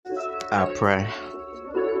I pray,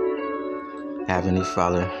 Heavenly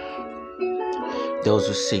Father, those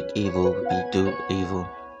who seek evil will be do evil,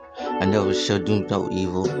 and those who shall do no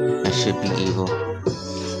evil and should be evil.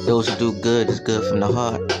 Those who do good is good from the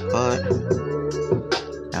heart. You know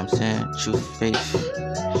what I'm saying? True faith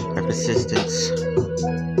and persistence.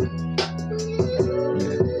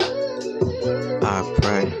 Yeah. I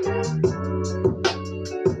pray.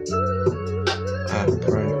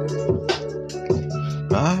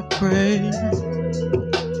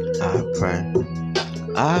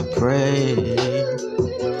 I pray.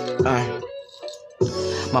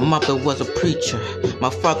 My mother was a preacher, my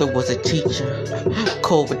father was a teacher.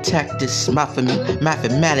 COVID tactics,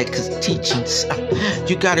 mathematics teachings.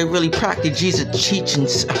 You gotta really practice Jesus'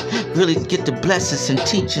 teachings. Really get the blessings and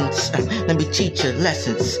teachings. Let me teach you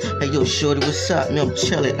lessons. Hey yo, shorty, what's up? Man, I'm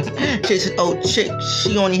chillin'. Chasing old chick,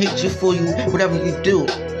 she only hates you for you, whatever you do.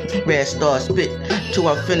 Red Star spit till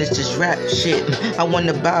I finish this rap shit. I won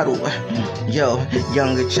the battle. Yo,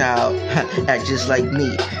 younger child, act just like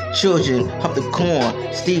me. Children of the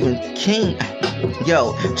corn, Stephen King.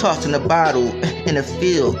 Yo, tossing the bottle in the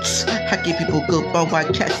fields. I give people good bone by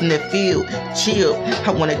cats in the field. Chill,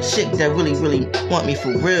 I want a chick that really want me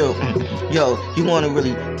for real. Yo, you wanna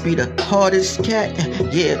really be the hardest cat?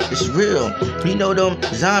 Yeah, it's real. You know them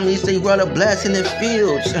zombies, they run a blast in the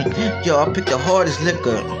fields. Yo, I pick the hardest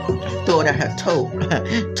liquor. Throw it at her toe.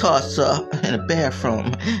 Toss her in the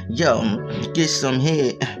bathroom. Yo, get some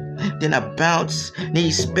head. Then I bounce,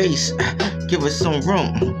 need space, give her some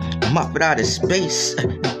room, mop it out of space,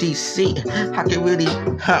 DC, I can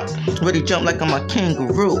really jump like I'm a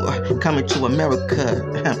kangaroo, coming to America,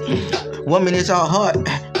 woman is all heart,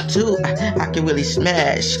 too, I can really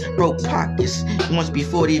smash, broke pockets, once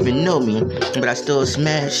before they even know me, but I still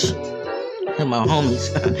smash. And my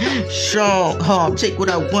homies, strong, take what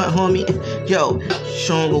I want, homie. Yo,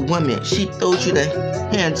 stronger woman, she throws you the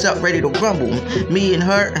hands up, ready to rumble. Me and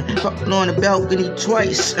her, on the balcony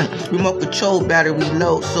twice. Remote control battery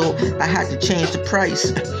low, so I had to change the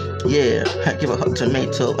price. Yeah, I give her a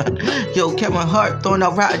tomato. Yo, Kevin Hart throwing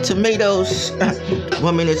out rotten tomatoes.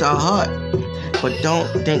 Woman is our heart, but don't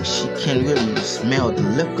think she can really smell the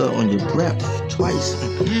liquor on your breath twice.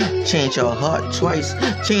 Change her heart twice.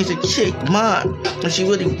 Change the chick mind if she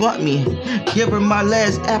really want me. Give her my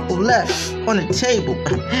last apple left on the table.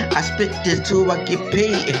 I spit this till I get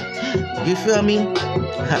paid. You feel me?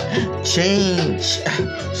 Change.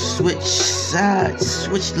 Switch sides.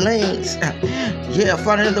 Switch lanes. Yeah,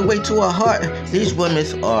 find another way to her heart. These women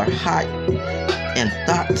are hot and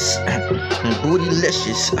thoughts and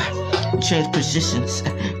bootylicious. Change positions,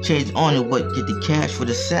 change on and what, get the cash for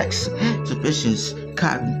the sex, suspicions,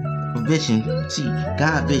 cotton, vision, see,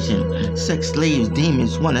 God vision, sex slaves,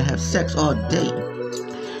 demons wanna have sex all day,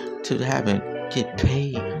 to have it get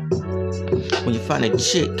paid. When you find a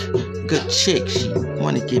chick, good chick, she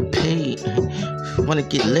wanna get paid, wanna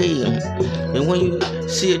get laid, and when you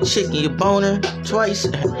see a chick and you bone her twice,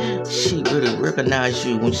 she really recognize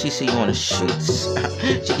you when she see you on the streets.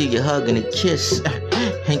 She give you a hug and a kiss,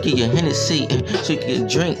 and give you a Hennessy so you can get a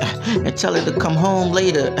drink, and tell her to come home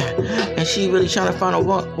later, and she really trying to find a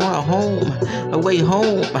way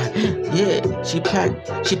home. Yeah, she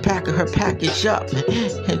packing her package up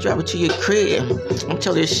and drive it to your crib. I'm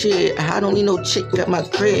telling you shit, I don't need no chick at my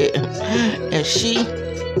crib, and she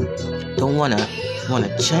don't wanna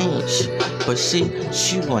change, but she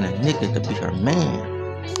want a nigga to be her man.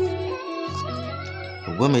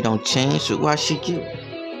 But women don't change, so why should you?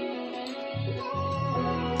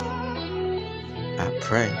 I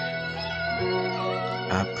pray.